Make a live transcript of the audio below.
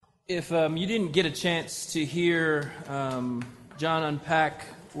If you didn't get a chance to hear John unpack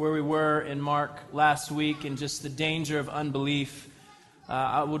where we were in Mark last week and just the danger of unbelief,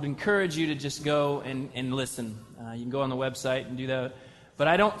 I would encourage you to just go and listen. You can go on the website and do that. But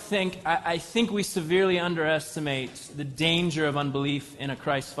I think we severely underestimate the danger of unbelief in a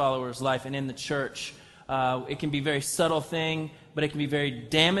Christ follower's life and in the church. It can be a very subtle thing, but it can be very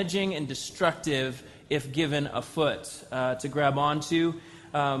damaging and destructive if given a foot to grab onto.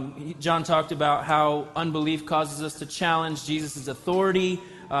 John talked about how unbelief causes us to challenge Jesus' authority,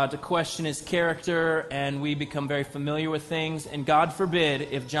 to question his character, and we become very familiar with things. And God forbid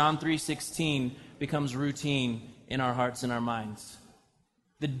if John 3:16 becomes routine in our hearts and our minds.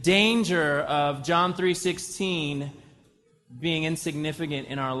 The danger of John 3:16 being insignificant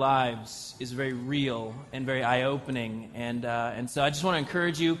in our lives is very real and very eye-opening. And so I just want to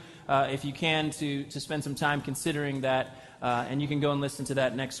encourage you, if you can, to spend some time considering that. And you can go and listen to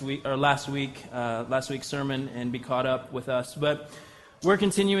that last week's sermon and be caught up with us. But we're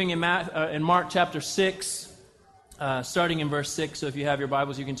continuing in Mark chapter 6, starting in verse 6. So if you have your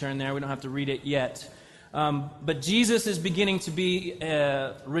Bibles, you can turn there. We don't have to read it yet. But Jesus is beginning to be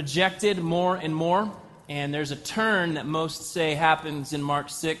rejected more and more. And there's a turn that most say happens in Mark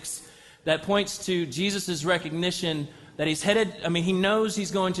 6 that points to Jesus' recognition that he's headed, he knows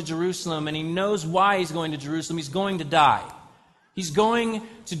he's going to Jerusalem, and he knows why he's going to Jerusalem. He's going to die. He's going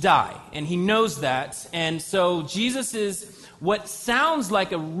to die, and he knows that. And so Jesus is what sounds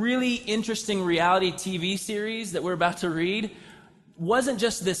like a really interesting reality TV series that we're about to read, wasn't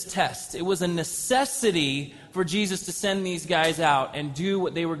just this test. It was a necessity for Jesus to send these guys out and do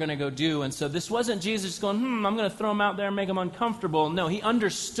what they were going to go do. And so this wasn't Jesus going, I'm going to throw them out there and make them uncomfortable. No, he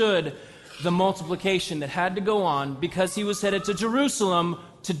understood the multiplication that had to go on because he was headed to Jerusalem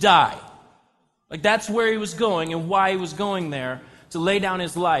to die. Like that's where he was going and why he was going there, to lay down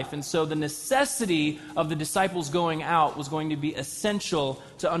his life. And so the necessity of the disciples going out was going to be essential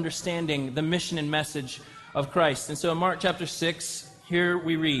to understanding the mission and message of Christ. And so in Mark chapter 6, here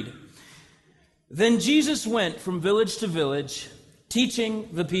we read, "Then Jesus went from village to village, teaching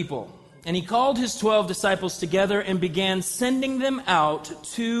the people. And he called his 12 disciples together and began sending them out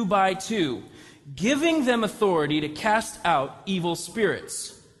 2 by 2, giving them authority to cast out evil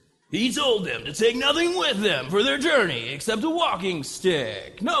spirits. He told them to take nothing with them for their journey except a walking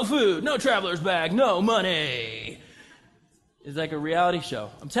stick. No food, no traveler's bag, no money." It's like a reality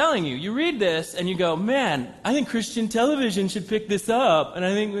show. I'm telling you, you read this and you go, man, I think Christian television should pick this up, and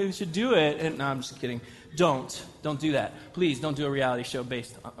I think we should do it. And no, I'm just kidding. Don't do that. Please don't do a reality show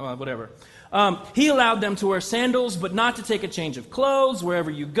based on whatever. He allowed them to wear sandals, but not to take a change of clothes. Wherever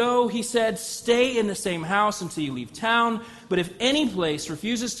you go, he said, stay in the same house until you leave town. But if any place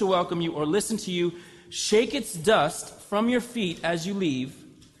refuses to welcome you or listen to you, shake its dust from your feet as you leave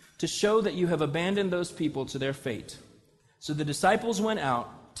to show that you have abandoned those people to their fate. So the disciples went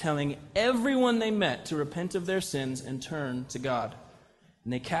out, telling everyone they met to repent of their sins and turn to God.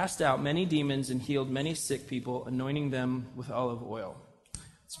 And they cast out many demons and healed many sick people, anointing them with olive oil.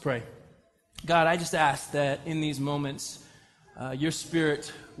 Let's pray. God, I just ask that in these moments, your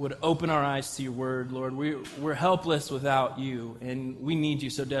Spirit would open our eyes to your word, Lord. We're helpless without you, and we need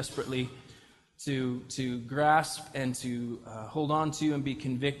you so desperately to grasp and to hold on to and be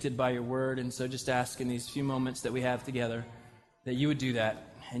convicted by your word. And so just ask in these few moments that we have together that you would do that.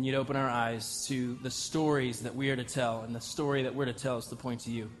 And you'd open our eyes to the stories that we are to tell. And the story that we're to tell is to point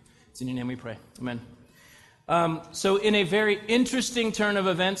to you. It's in your name we pray. Amen. So in a very interesting turn of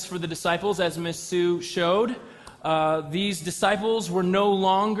events for the disciples, as Miss Sue showed, these disciples were no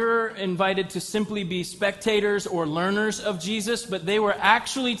longer invited to simply be spectators or learners of Jesus, but they were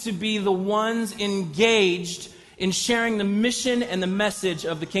actually to be the ones engaged in sharing the mission and the message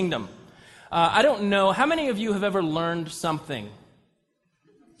of the kingdom. I don't know, how many of you have ever learned something?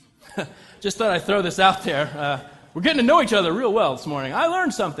 Just thought I'd throw this out there. We're getting to know each other real well this morning. I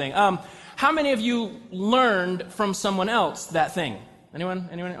learned something. How many of you learned from someone else that thing? Anyone?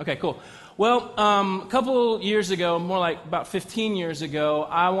 Okay, cool. Well, a couple years ago, more like about 15 years ago,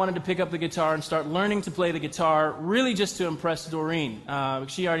 I wanted to pick up the guitar and start learning to play the guitar, really just to impress Doreen.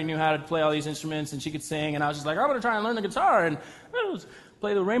 She already knew how to play all these instruments, and she could sing, and I was just like, I'm going to try and learn the guitar, and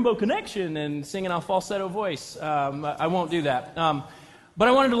play the Rainbow Connection and sing in a falsetto voice. I won't do that. But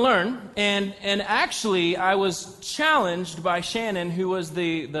I wanted to learn, and actually I was challenged by Shannon, who was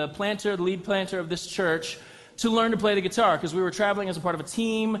the lead planter of this church, to learn to play the guitar, because we were traveling as a part of a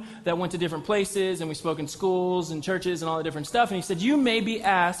team that went to different places, and we spoke in schools and churches and all the different stuff. And he said, you may be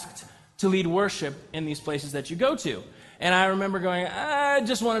asked to lead worship in these places that you go to. And I remember going, I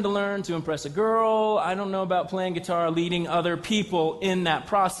just wanted to learn to impress a girl. I don't know about playing guitar, leading other people in that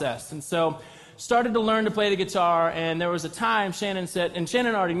process. And so started to learn to play the guitar, and there was a time Shannon said, and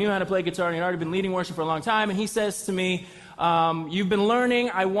Shannon already knew how to play guitar, and he'd already been leading worship for a long time, and he says to me, you've been learning,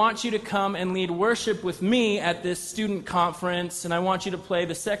 I want you to come and lead worship with me at this student conference, and I want you to play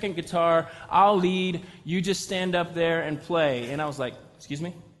the second guitar, I'll lead, you just stand up there and play. And I was like, excuse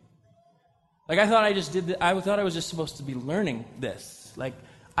me? Like, I thought I thought I was just supposed to be learning this. Like,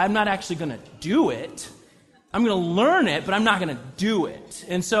 I'm not actually going to do it. I'm going to learn it, but I'm not going to do it.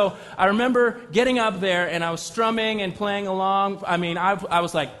 And so I remember getting up there, and I was strumming and playing along. I mean, I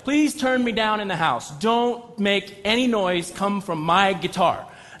was like, please turn me down in the house. Don't make any noise come from my guitar.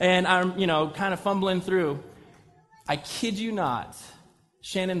 And I'm, kind of fumbling through. I kid you not,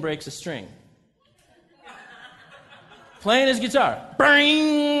 Shannon breaks a string. Playing his guitar.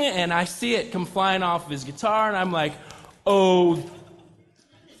 Bang! And I see it come flying off of his guitar, and I'm like, oh.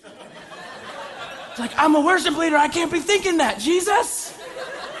 It's like, I'm a worship leader. I can't be thinking that, Jesus.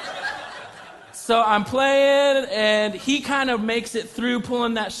 So I'm playing, and he kind of makes it through,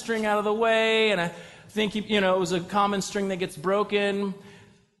 pulling that string out of the way, and I think, it was a common string that gets broken.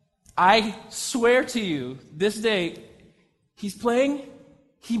 I swear to you, this day, he's playing,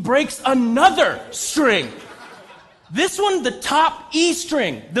 he breaks another string. This one, the top E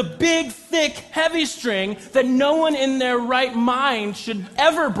string, the big, thick, heavy string that no one in their right mind should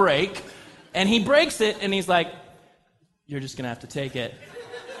ever break. And he breaks it, and he's like, you're just going to have to take it.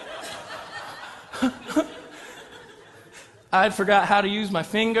 I forgot how to use my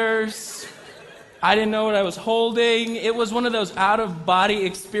fingers. I didn't know what I was holding. It was one of those out-of-body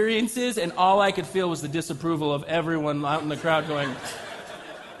experiences, and all I could feel was the disapproval of everyone out in the crowd going,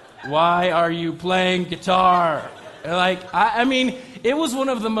 why are you playing guitar? Like, I mean, it was one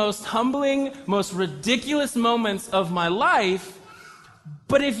of the most humbling, most ridiculous moments of my life.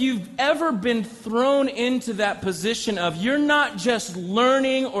 But if you've ever been thrown into that position of you're not just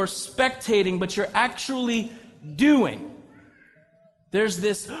learning or spectating, but you're actually doing, there's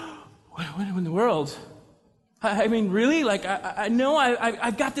this, what in the world? I mean, really? Like, I know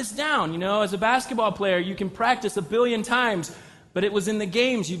I've got this down. As a basketball player, you can practice 1 billion times, but it was in the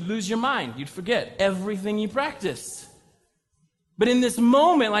games, you'd lose your mind. You'd forget everything you practiced. But in this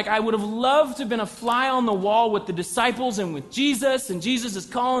moment, like, I would have loved to have been a fly on the wall with the disciples and with Jesus, and Jesus is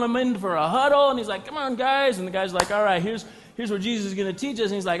calling them in for a huddle, and he's like, come on, guys. And the guy's like, all right, here's what Jesus is going to teach us.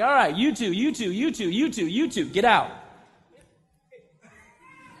 And he's like, all right, you two, get out.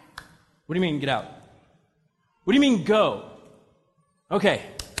 What do you mean, get out? What do you mean, go? Okay.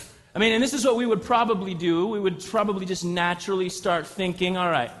 I mean, and this is what we would probably do. We would probably just naturally start thinking, all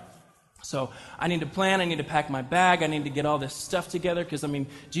right, so I need to plan, I need to pack my bag, I need to get all this stuff together, because,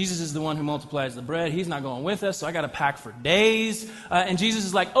 Jesus is the one who multiplies the bread. He's not going with us, so I got to pack for days. And Jesus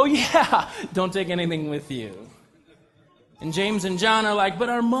is like, oh yeah, don't take anything with you. And James and John are like, but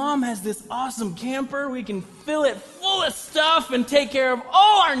our mom has this awesome camper. We can fill it full of stuff and take care of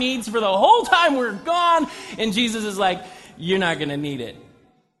all our needs for the whole time we're gone. And Jesus is like, you're not going to need it.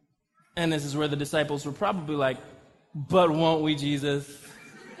 And this is where the disciples were probably like, but won't we, Jesus?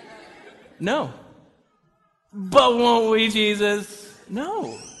 No. But won't we, Jesus?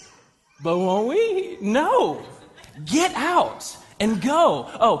 No. But won't we? No. Get out and go.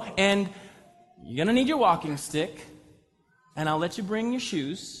 Oh, and you're going to need your walking stick, and I'll let you bring your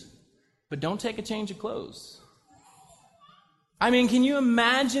shoes, but don't take a change of clothes. I mean, can you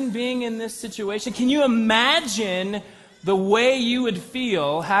imagine being in this situation? Can you imagine the way you would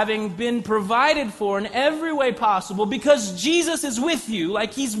feel having been provided for in every way possible because Jesus is with you?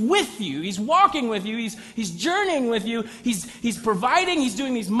 Like, he's with you, he's walking with you, he's journeying with you, he's providing, he's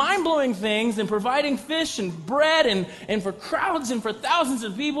doing these mind-blowing things and providing fish and bread and for crowds and for thousands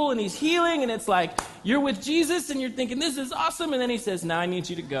of people, and he's healing, and it's like you're with Jesus and you're thinking this is awesome, and then he says, now I need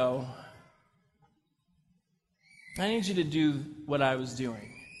you to go. I need you to do what I was doing.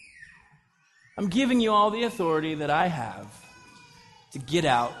 I'm giving you all the authority that I have to get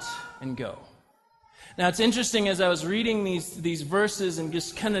out and go. Now, it's interesting, as I was reading these verses and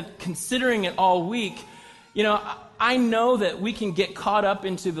just kind of considering it all week, I know that we can get caught up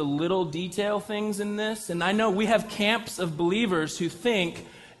into the little detail things in this, and I know we have camps of believers who think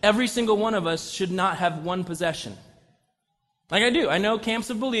every single one of us should not have one possession. Like I do. I know camps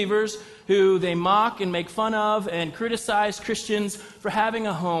of believers who they mock and make fun of and criticize Christians for having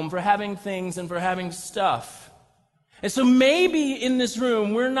a home, for having things, and for having stuff. And so maybe in this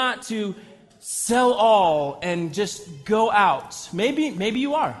room, we're not to sell all and just go out. Maybe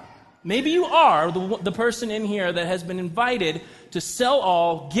you are. Maybe you are the person in here that has been invited to sell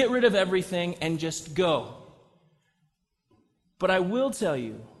all, get rid of everything, and just go. But I will tell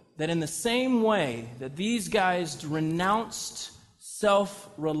you that in the same way that these guys renounced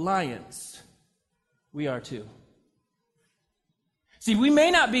self-reliance, we are too. See, we may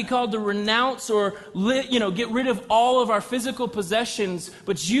not be called to renounce or get rid of all of our physical possessions,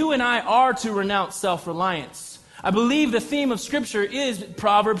 but you and I are to renounce self-reliance. I believe the theme of Scripture is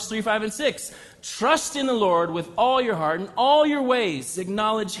Proverbs 3, 5, and 6. Trust in the Lord with all your heart and all your ways.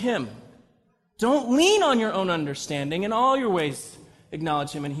 Acknowledge Him. Don't lean on your own understanding. In all your ways,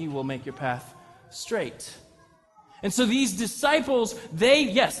 acknowledge Him, and He will make your path straight. And so these disciples,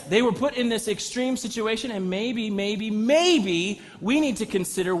 they were put in this extreme situation, and maybe we need to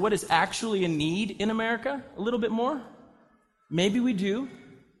consider what is actually a need in America a little bit more. Maybe we do.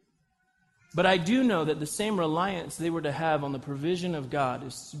 But I do know that the same reliance they were to have on the provision of God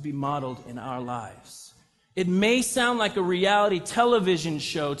is to be modeled in our lives. It may sound like a reality television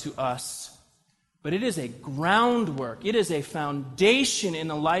show to us, but it is a groundwork. It is a foundation in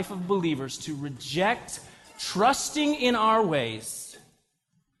the life of believers to reject trusting in our ways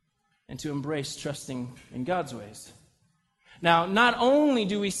and to embrace trusting in God's ways. Now, not only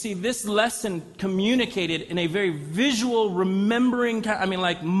do we see this lesson communicated in a very visual, remembering,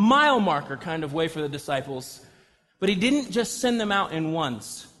 mile marker kind of way for the disciples, but He didn't just send them out in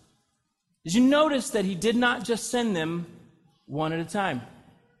ones. Did you notice that He did not just send them one at a time?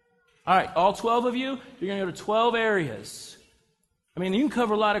 All right, all 12 of you, you're going to go to 12 areas. You can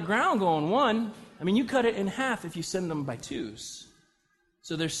cover a lot of ground going one. You cut it in half if you send them by twos.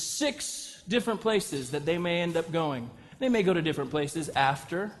 So there's 6 different places that they may end up going. They may go to different places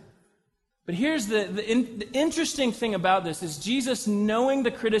after. But here's the interesting thing about this is Jesus, knowing the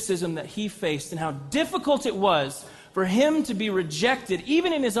criticism that He faced and how difficult it was for Him to be rejected,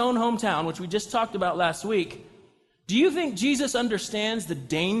 even in His own hometown, which we just talked about last week. Do you think Jesus understands the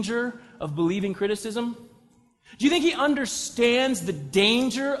danger of believing criticism? Do you think He understands the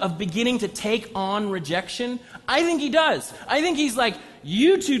danger of beginning to take on rejection? I think He does. I think He's like,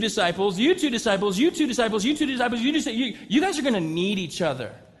 you two disciples, you two disciples, you two disciples, you two disciples, you guys are going to need each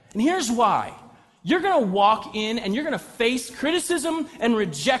other. And here's why. You're going to walk in and you're going to face criticism and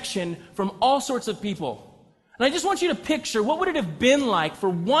rejection from all sorts of people. And I just want you to picture, what would it have been like for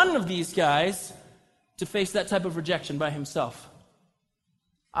one of these guys to face that type of rejection by himself?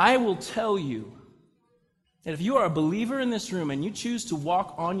 I will tell you that if you are a believer in this room and you choose to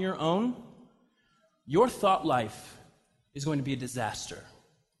walk on your own, your thought life is going to be a disaster.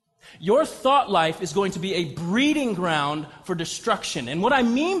 Your thought life is going to be a breeding ground for destruction. And what I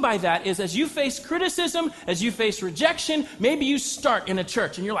mean by that is, as you face criticism, as you face rejection, maybe you start in a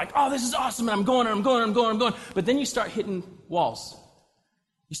church and you're like, oh, this is awesome, and I'm going. But then you start hitting walls.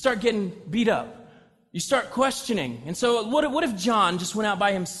 You start getting beat up. You start questioning. And so what if John just went out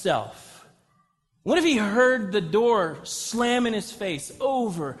by himself? What if he heard the door slam in his face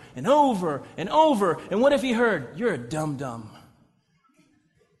over and over and over? And what if he heard, you're a dum-dum?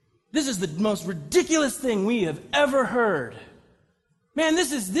 This is the most ridiculous thing we have ever heard. Man,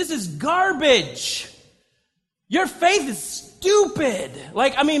 this is garbage. Your faith is stupid.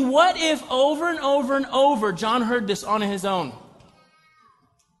 What if over and over and over John heard this on his own?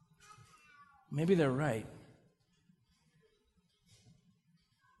 Maybe they're right.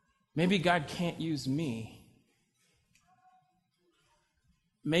 Maybe God can't use me.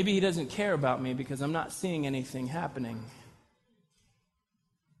 Maybe He doesn't care about me because I'm not seeing anything happening.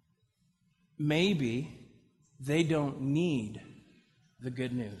 Maybe they don't need the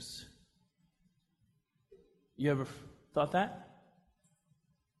good news. You ever thought that?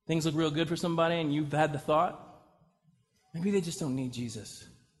 Things look real good for somebody and you've had the thought, maybe they just don't need Jesus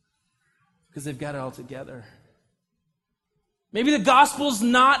because they've got it all together. Maybe the gospel's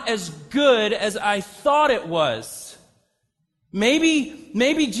not as good as I thought it was. Maybe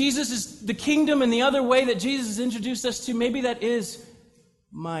Jesus is the kingdom and the other way that Jesus has introduced us to, maybe that is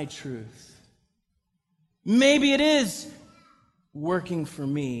my truth. Maybe it is working for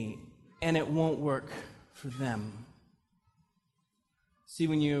me and it won't work for them. See,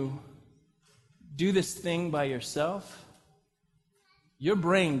 when you do this thing by yourself, your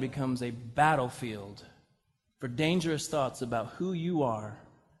brain becomes a battlefield for dangerous thoughts about who you are,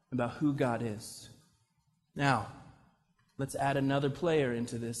 about who God is. Now, let's add another player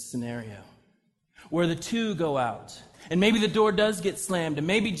into this scenario, where the two go out, and maybe the door does get slammed, and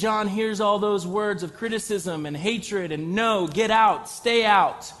maybe John hears all those words of criticism and hatred and no, get out, stay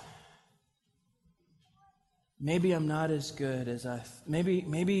out. Maybe I'm not as good as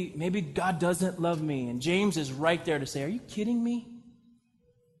maybe God doesn't love me, and James is right there to say, are you kidding me?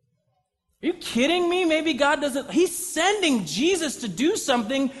 Are you kidding me? Maybe God doesn't. He's sending Jesus to do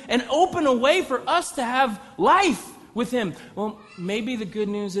something and open a way for us to have life with him. Well, maybe the good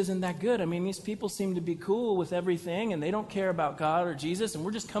news isn't that good. I mean, these people seem to be cool with everything, and they don't care about God or Jesus, and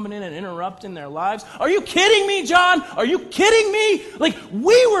we're just coming in and interrupting their lives. Are you kidding me, John? Are you kidding me? Like,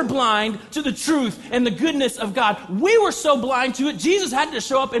 we were blind to the truth and the goodness of God. We were so blind to it, Jesus had to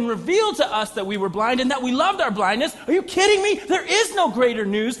show up and reveal to us that we were blind and that we loved our blindness. Are you kidding me? There is no greater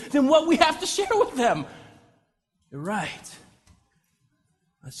news than what we have to share with them. You're right.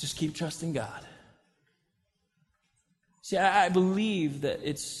 Let's just keep trusting God. See, I believe that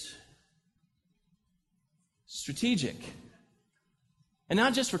it's strategic. And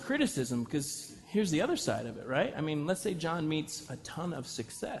not just for criticism, because here's the other side of it, right? I mean, let's say John meets a ton of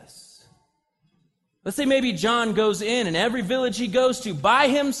success. Let's say maybe John goes in and every village he goes to by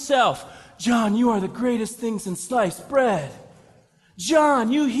himself, John, you are the greatest thing since sliced bread.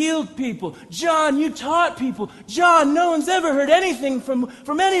 John, you healed people. John, you taught people. John, no one's ever heard anything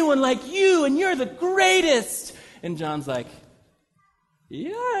from anyone like you, and you're the greatest. And John's like,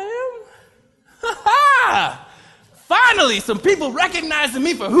 yeah, I am. Ha-ha! Finally, some people recognizing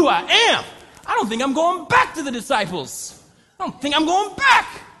me for who I am. I don't think I'm going back to the disciples. I don't think I'm going back.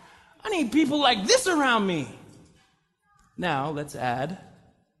 I need people like this around me. Now, let's add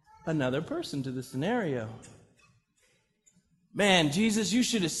another person to the scenario. Man, Jesus, you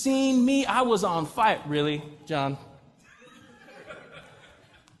should have seen me. I was on fire. Really, John?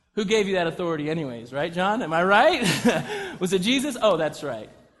 Who gave you that authority anyways, right, John? Am I right? Was it Jesus? Oh, that's right.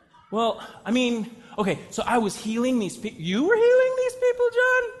 Well, I mean, okay, so I was healing these people. You were healing these people,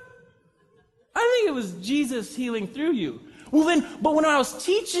 John? I think it was Jesus healing through you. Well then, but when I was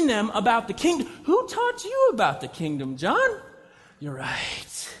teaching them about the kingdom, who taught you about the kingdom, John? You're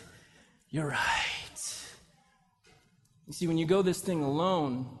right. You're right. You see, when you go this thing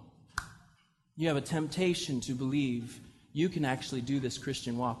alone, you have a temptation to believe you can actually do this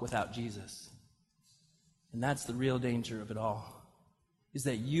Christian walk without Jesus. And that's the real danger of it all, is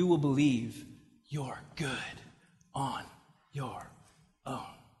that you will believe you're good on your own.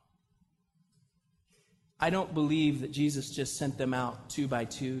 I don't believe that Jesus just sent them out 2 by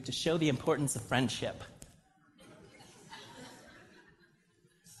 2 to show the importance of friendship.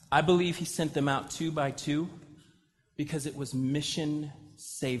 I believe he sent them out 2 by 2 because it was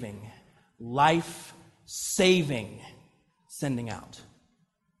mission-saving, life-saving sending out.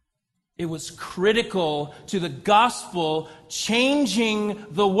 It was critical to the gospel changing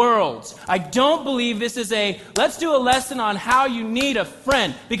the world. I don't believe this is let's do a lesson on how you need a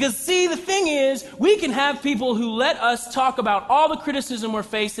friend. Because see, the thing is, we can have people who let us talk about all the criticism we're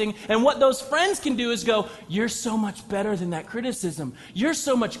facing, and what those friends can do is go, you're so much better than that criticism. You're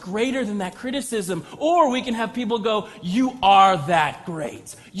so much greater than that criticism. Or we can have people go, you are that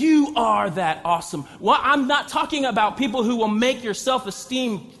great. You are that awesome. Well, I'm not talking about people who will make your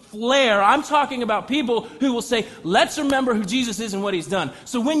self-esteem flare. I'm talking about people who will say, let's remember who Jesus is and what he's done.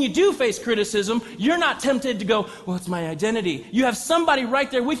 So when you do face criticism, you're not tempted to go, well, it's my identity. You have somebody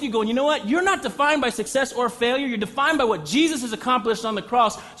right there with you going, you know what? You're not defined by success or failure. You're defined by what Jesus has accomplished on the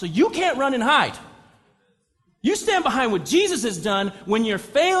cross. So you can't run and hide. You stand behind what Jesus has done when you're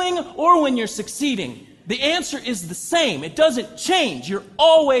failing or when you're succeeding. The answer is the same. It doesn't change. You're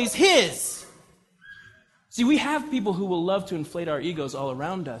always his. See, we have people who will love to inflate our egos all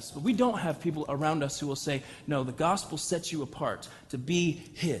around us, but we don't have people around us who will say, no, the gospel sets you apart to be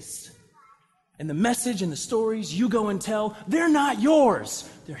his. And the message and the stories you go and tell, they're not yours.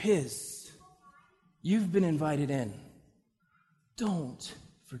 They're his. You've been invited in. Don't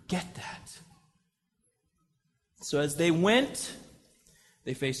forget that. So as they went,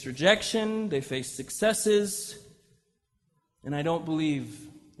 they faced rejection, they faced successes, and I don't believe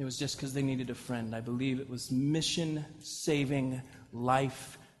it was just because they needed a friend. I believe it was mission-saving,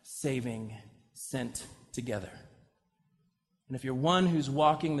 life-saving, sent together. And if you're one who's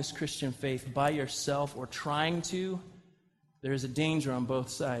walking this Christian faith by yourself or trying to, there is a danger on both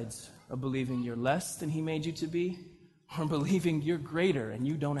sides of believing you're less than he made you to be, or believing you're greater and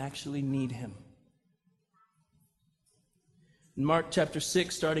you don't actually need him. In Mark chapter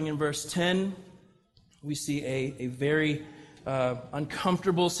 6, starting in verse 10, we see a very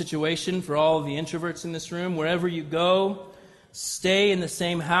uncomfortable situation for all of the introverts in this room. Wherever you go, stay in the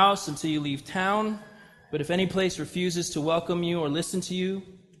same house until you leave town. But if any place refuses to welcome you or listen to you,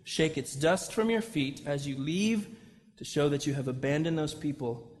 shake its dust from your feet as you leave to show that you have abandoned those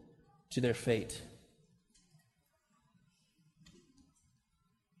people to their fate.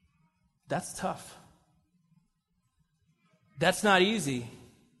 That's tough. That's not easy.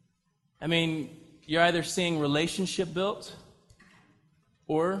 I mean, you're either seeing relationship built,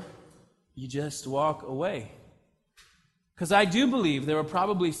 or you just walk away. Because I do believe there were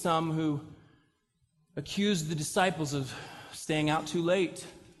probably some who accused the disciples of staying out too late,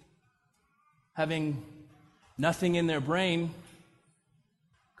 having nothing in their brain,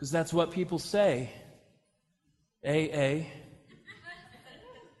 because that's what people say. AA.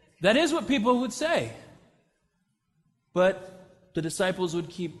 That is what people would say. But the disciples would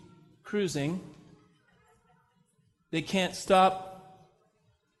keep cruising. They can't stop.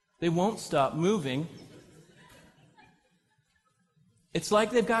 They won't stop moving. It's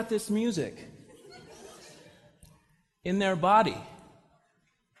like they've got this music in their body.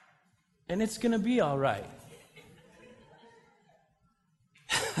 And it's going to be all right.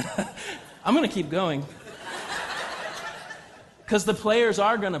 I'm going to keep going. Because the players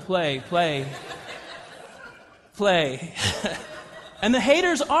are going to play. And the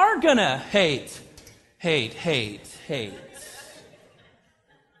haters are going to hate.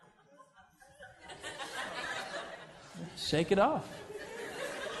 Shake it off.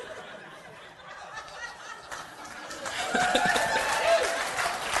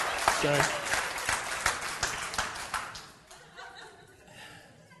 Sorry.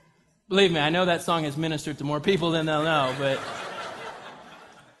 Believe me, I know that song has ministered to more people than they'll know,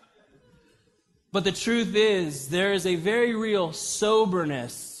 but the truth is, there is a very real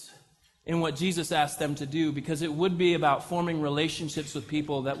soberness in what Jesus asked them to do, because it would be about forming relationships with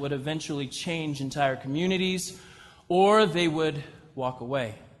people that would eventually change entire communities, or they would walk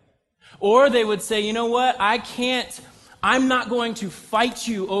away. Or they would say, you know what, I'm not going to fight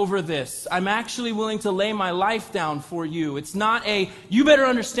you over this. I'm actually willing to lay my life down for you. It's not you better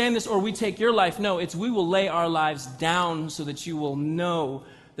understand this or we take your life. No, it's we will lay our lives down so that you will know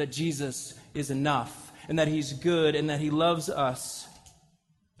that Jesus is enough and that He's good and that He loves us.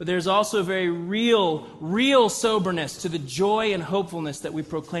 But there's also very real soberness to the joy and hopefulness that we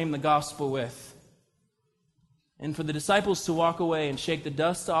proclaim the gospel with. And for the disciples to walk away and shake the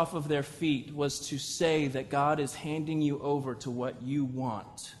dust off of their feet was to say that God is handing you over to what you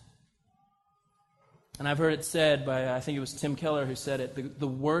want. And I've heard it said by, I think it was Tim Keller who said it, the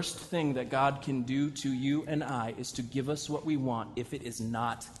worst thing that God can do to you and I is to give us what we want if it is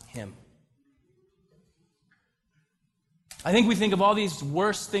not Him. I think we think of all these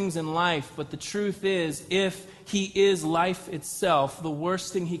worst things in life, but the truth is, if He is life itself, the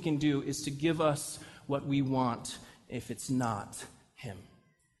worst thing He can do is to give us what we want if it's not Him.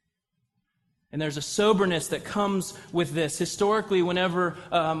 And there's a soberness that comes with this. Historically, whenever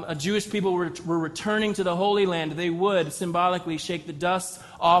a Jewish people were returning to the Holy Land, they would symbolically shake the dust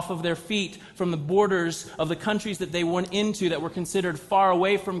off of their feet from the borders of the countries that they went into that were considered far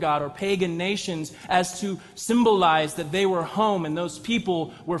away from God, or pagan nations, as to symbolize that they were home and those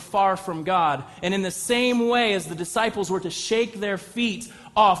people were far from God. And in the same way as the disciples were to shake their feet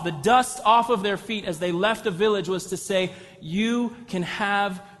off, the dust off of their feet as they left a village, was to say, you can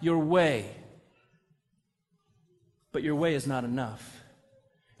have your way. But your way is not enough.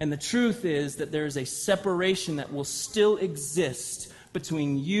 And the truth is that there is a separation that will still exist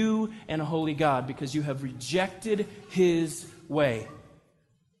between you and a holy God because you have rejected His way.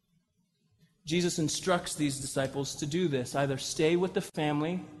 Jesus instructs these disciples to do this. Either stay with the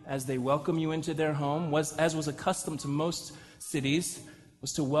family as they welcome you into their home, as was accustomed to most cities,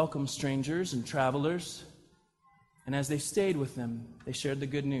 was to welcome strangers and travelers. And as they stayed with them, they shared the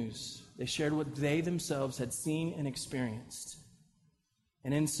good news. They shared what they themselves had seen and experienced.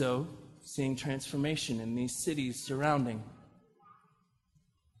 And in so, seeing transformation in these cities surrounding.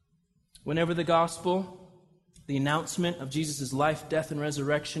 Whenever the gospel, the announcement of Jesus' life, death, and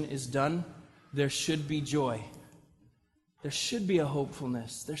resurrection is done, there should be joy. There should be a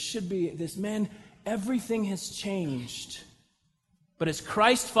hopefulness. There should be this, man, everything has changed. But as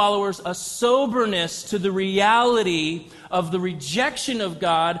Christ followers, a soberness to the reality of the rejection of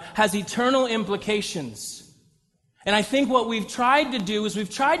God has eternal implications. And I think what we've tried to do is we've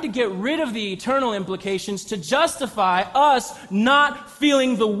tried to get rid of the eternal implications to justify us not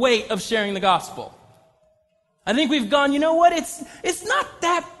feeling the weight of sharing the gospel. I think we've gone, you know what, it's not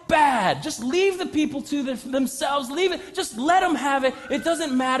that bad. Just leave the people to themselves. Leave it. Just let them have it. It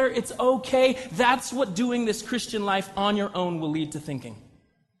doesn't matter. It's okay. That's what doing this Christian life on your own will lead to thinking.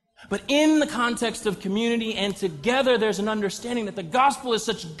 But in the context of community and together, there's an understanding that the gospel is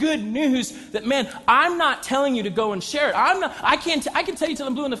such good news that, man, I'm not telling you to go and share it. I can tell you till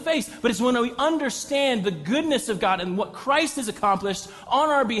I'm blue in the face, but it's when we understand the goodness of God and what Christ has accomplished on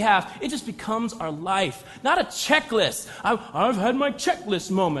our behalf, it just becomes our life. Not a checklist. I've had my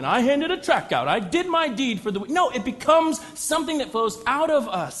checklist moment. I handed a tract out. I did my deed for the week. No, it becomes something that flows out of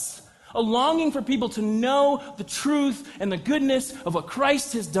us. A longing for people to know the truth and the goodness of what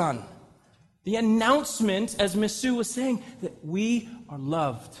Christ has done. The announcement, as Miss Sue was saying, that we are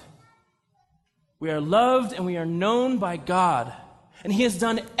loved. We are loved and we are known by God. And he has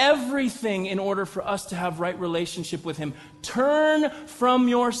done everything in order for us to have right relationship with him. Turn from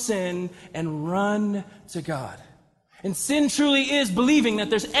your sin and run to God. And sin truly is believing that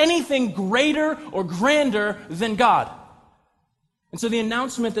there's anything greater or grander than God. And so the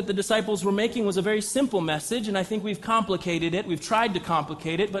announcement that the disciples were making was a very simple message, and I think we've complicated it. We've tried to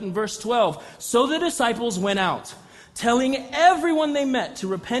complicate it, but in verse 12, so the disciples went out, telling everyone they met to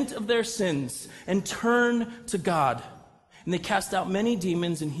repent of their sins and turn to God. And they cast out many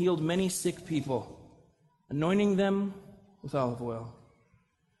demons and healed many sick people, anointing them with olive oil.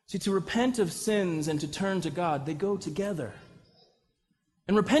 See, to repent of sins and to turn to God, they go together.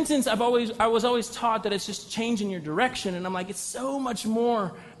 And repentance, I was always taught that it's just changing your direction, and I'm like, it's so much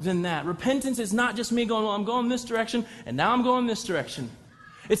more than that. Repentance is not just me going, well, I'm going this direction, and now I'm going this direction.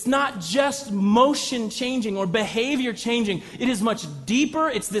 It's not just motion changing or behavior changing. It is much deeper.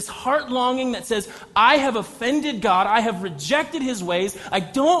 It's this heart longing that says, I have offended God. I have rejected his ways. I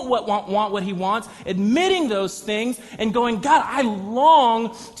don't want what he wants. Admitting those things and going, God, I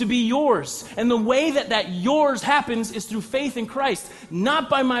long to be yours. And the way that yours happens is through faith in Christ, not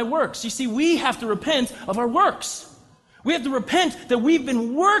by my works. You see, we have to repent of our works. We have to repent that we've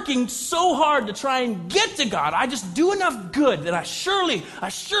been working so hard to try and get to God. I just do enough good that I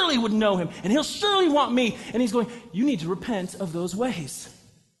surely would know him, and he'll surely want me. And he's going, you need to repent of those ways.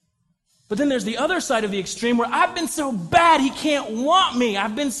 But then there's the other side of the extreme where I've been so bad, he can't want me.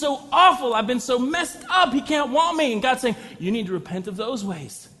 I've been so awful, I've been so messed up, he can't want me. And God's saying, you need to repent of those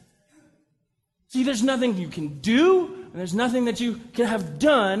ways. See, there's nothing you can do, and there's nothing that you can have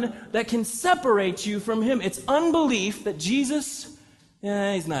done that can separate you from him. It's unbelief that Jesus,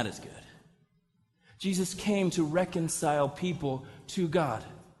 he's not as good. Jesus came to reconcile people to God.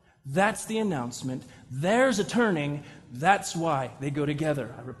 That's the announcement. There's a turning. That's why they go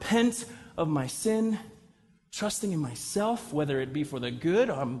together. I repent of my sin, trusting in myself, whether it be for the good,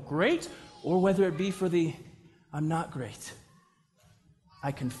 I'm great, or whether it be for the I'm not great.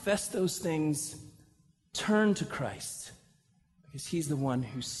 I confess those things, turn to Christ, because he's the one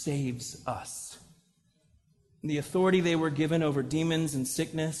who saves us. The authority they were given over demons and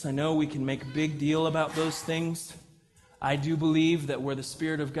sickness, I know we can make a big deal about those things. I do believe that where the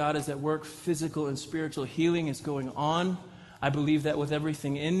Spirit of God is at work, physical and spiritual healing is going on. I believe that with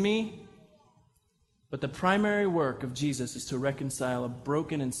everything in me. But the primary work of Jesus is to reconcile a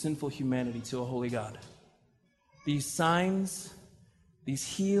broken and sinful humanity to a holy God. These signs, these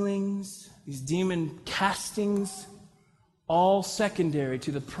healings, these demon castings, all secondary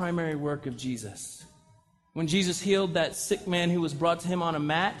to the primary work of Jesus. When Jesus healed that sick man who was brought to him on a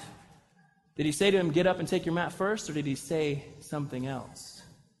mat, did he say to him, get up and take your mat first, or did he say something else?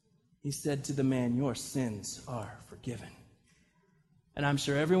 He said to the man, your sins are forgiven. And I'm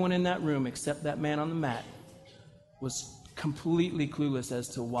sure everyone in that room, except that man on the mat, was completely clueless as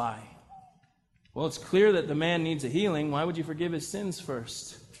to why. Well, it's clear that the man needs a healing. Why would you forgive his sins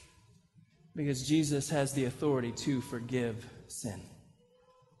first? Because Jesus has the authority to forgive sin.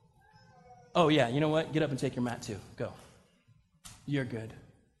 Oh, yeah, you know what? Get up and take your mat too. Go. You're good.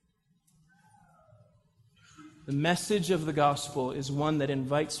 The message of the gospel is one that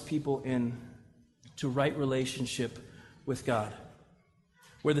invites people in to right relationship with God.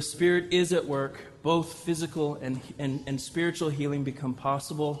 Where the Spirit is at work, both physical and spiritual healing become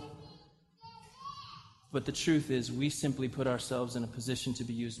possible. But the truth is, we simply put ourselves in a position to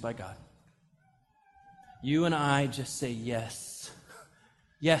be used by God. You and I just say yes.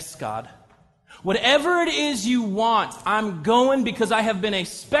 Yes, God. Whatever it is you want, I'm going because I have been a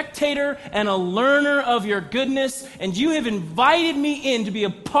spectator and a learner of your goodness, and you have invited me in to be a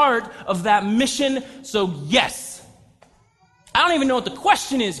part of that mission, so yes. I don't even know what the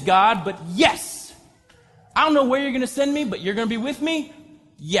question is, God, but yes. I don't know where you're going to send me, but you're going to be with me?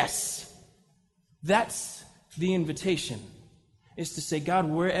 Yes. That's the invitation, is to say, God,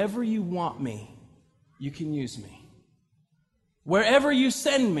 wherever you want me, you can use me. Wherever you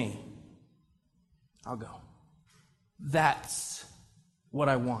send me, I'll go. That's what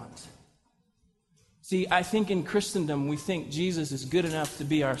I want. See, I think in Christendom, we think Jesus is good enough to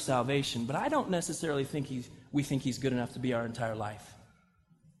be our salvation, but I don't necessarily think we think he's good enough to be our entire life.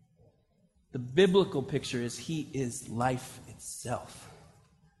 The biblical picture is he is life itself.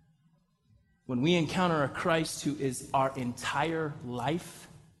 When we encounter a Christ who is our entire life,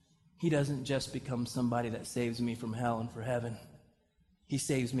 he doesn't just become somebody that saves me from hell and for heaven. He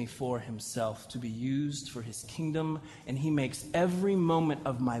saves me for himself, to be used for his kingdom, and he makes every moment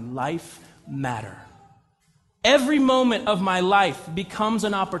of my life matter. Every moment of my life becomes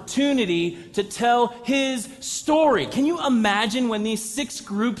an opportunity to tell his story. Can you imagine when these 6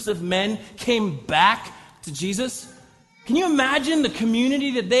 groups of men came back to Jesus? Can you imagine the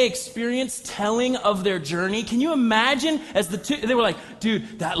community that they experienced telling of their journey? Can you imagine as they were like,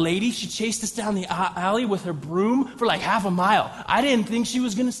 dude, that lady, she chased us down the alley with her broom for like half a mile. I didn't think she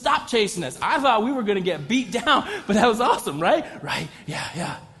was going to stop chasing us. I thought we were going to get beat down, but that was awesome, right? Right,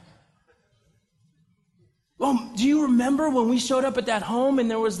 yeah. Well, do you remember when we showed up at that home and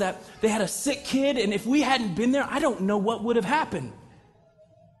they had a sick kid, and if we hadn't been there, I don't know what would have happened.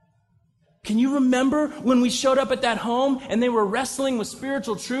 Can you remember when we showed up at that home and they were wrestling with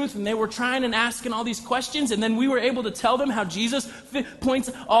spiritual truth and they were trying and asking all these questions, and then we were able to tell them how Jesus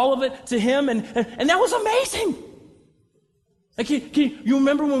points all of it to him, and that was amazing. Like, you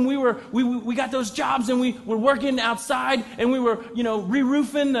remember when we got those jobs and we were working outside and we were,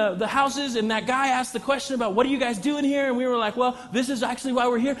 re-roofing the houses, and that guy asked the question about, what are you guys doing here? And we were like, well, this is actually why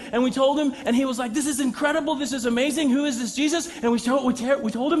we're here. And we told him, and he was like, this is incredible. This is amazing. Who is this Jesus? And we told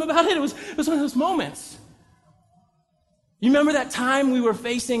him about it. It was one of those moments. You remember that time we were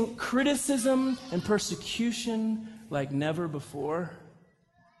facing criticism and persecution like never before?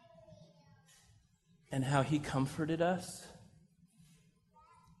 And how he comforted us?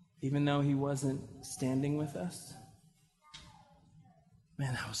 Even though he wasn't standing with us?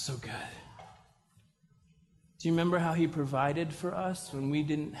 Man, that was so good. Do you remember how he provided for us when we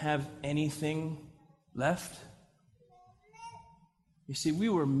didn't have anything left? You see, we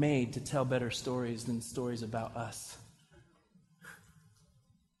were made to tell better stories than stories about us.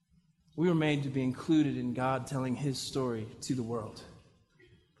 We were made to be included in God telling his story to the world.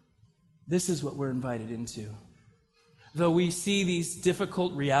 This is what we're invited into. Though we see these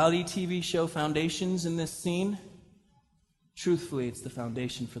difficult reality TV show foundations in this scene, truthfully, it's the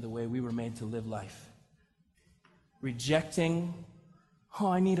foundation for the way we were made to live life. Rejecting,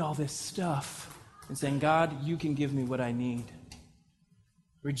 I need all this stuff, and saying, God, you can give me what I need.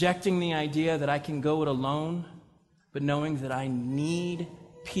 Rejecting the idea that I can go it alone, but knowing that I need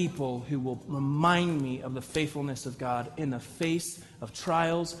people who will remind me of the faithfulness of God in the face of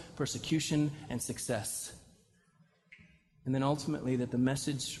trials, persecution, and success. And then ultimately that the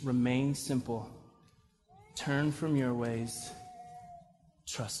message remains simple. Turn from your ways.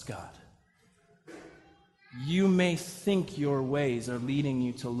 Trust God. You may think your ways are leading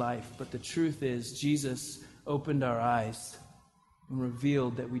you to life, but the truth is Jesus opened our eyes and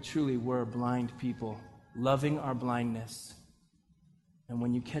revealed that we truly were blind people, loving our blindness. And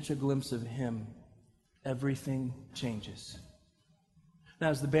when you catch a glimpse of him, everything changes.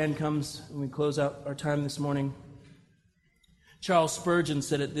 Now as the band comes and we close out our time this morning, Charles Spurgeon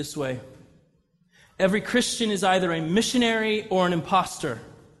said it this way: every Christian is either a missionary or an imposter.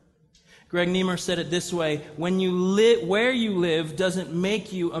 Greg Niemer said it this way: where you live doesn't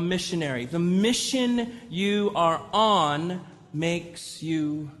make you a missionary. The mission you are on makes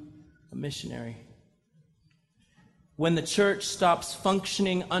you a missionary. When the church stops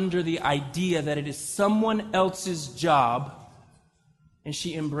functioning under the idea that it is someone else's job and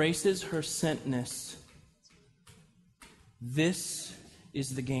she embraces her sentness, this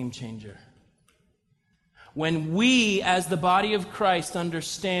is the game changer. When we, as the body of Christ,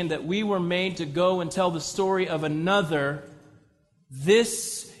 understand that we were made to go and tell the story of another,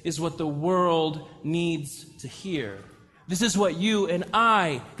 this is what the world needs to hear. This is what you and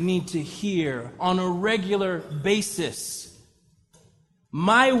I need to hear on a regular basis.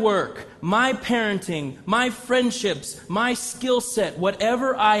 My work, my parenting, my friendships, my skill set,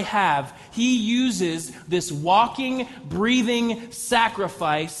 whatever I have, he uses this walking, breathing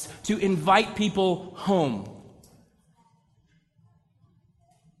sacrifice to invite people home.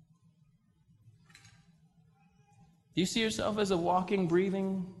 Do you see yourself as a walking,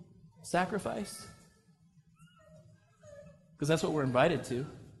 breathing sacrifice? Because that's what we're invited to. And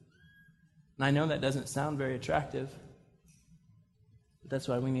I know that doesn't sound very attractive. That's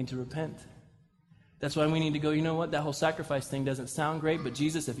why we need to repent. That's why we need to go, you know what, that whole sacrifice thing doesn't sound great, but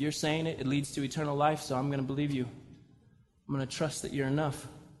Jesus, if you're saying it, it leads to eternal life, so I'm going to believe you. I'm going to trust that you're enough.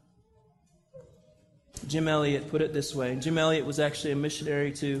 Jim Elliot put it this way. Jim Elliot was actually a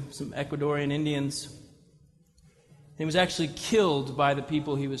missionary to some Ecuadorian Indians. He was actually killed by the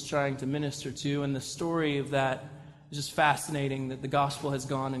people he was trying to minister to, and the story of that is just fascinating, that the gospel has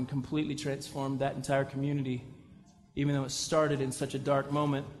gone and completely transformed that entire community, even though it started in such a dark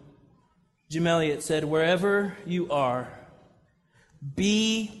moment. Jim Elliot said, wherever you are,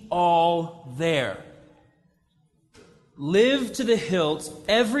 be all there. Live to the hilt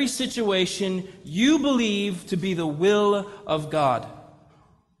every situation you believe to be the will of God.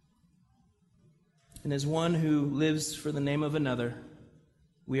 And as one who lives for the name of another,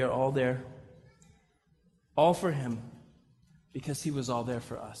 we are all there, all for him, because he was all there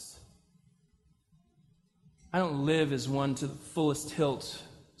for us. I don't live as one to the fullest hilt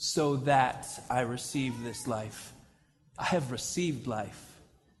so that I receive this life. I have received life.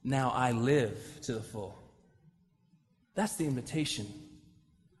 Now I live to the full. That's the invitation.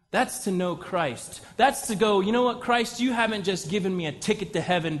 That's to know Christ. That's to go, you know what, Christ, you haven't just given me a ticket to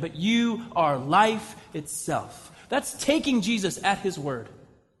heaven, but you are life itself. That's taking Jesus at his word.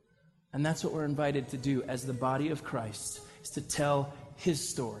 And that's what we're invited to do as the body of Christ, is to tell his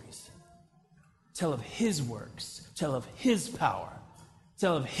stories. Tell of his works. Tell of his power.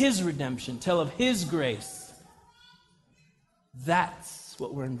 Tell of his redemption. Tell of his grace. That's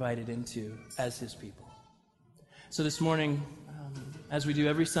what we're invited into as his people. So this morning, as we do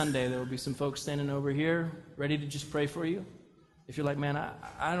every Sunday, there will be some folks standing over here ready to just pray for you. If you're like, man,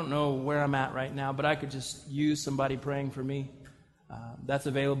 I don't know where I'm at right now, but I could just use somebody praying for me. That's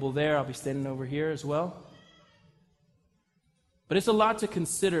available there. I'll be standing over here as well. But it's a lot to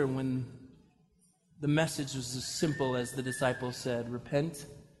consider when the message was as simple as the disciples said, repent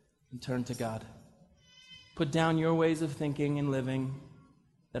and turn to God. Put down your ways of thinking and living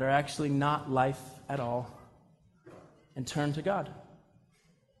that are actually not life at all, and turn to God.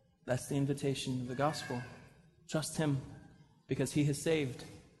 That's the invitation of the gospel. Trust him because he has saved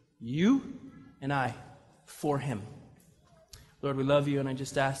you and I for him. Lord, we love you, and I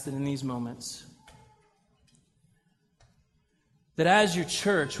just ask that in these moments, that as your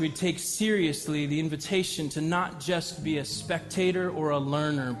church, we'd take seriously the invitation to not just be a spectator or a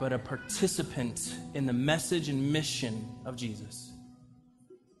learner, but a participant in the message and mission of Jesus.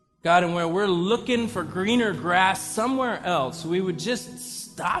 God, and where we're looking for greener grass somewhere else, we would just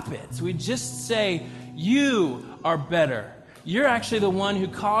stop it. We'd just say, you are better. You're actually the one who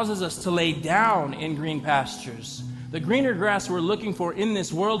causes us to lay down in green pastures. The greener grass we're looking for in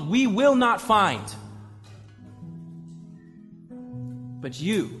this world, we will not find. But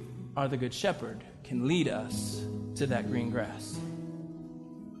you are the good shepherd, can lead us to that green grass.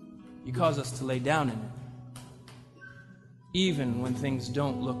 You cause us to lay down in it, even when things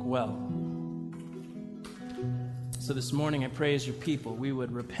don't look well. So this morning I pray as your people, we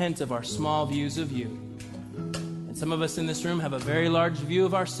would repent of our small views of you. And some of us in this room have a very large view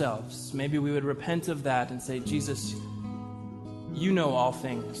of ourselves. Maybe we would repent of that and say, Jesus, you know all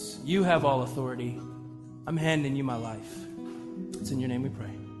things. You have all authority. I'm handing you my life. It's in your name we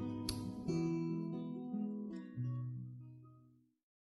pray.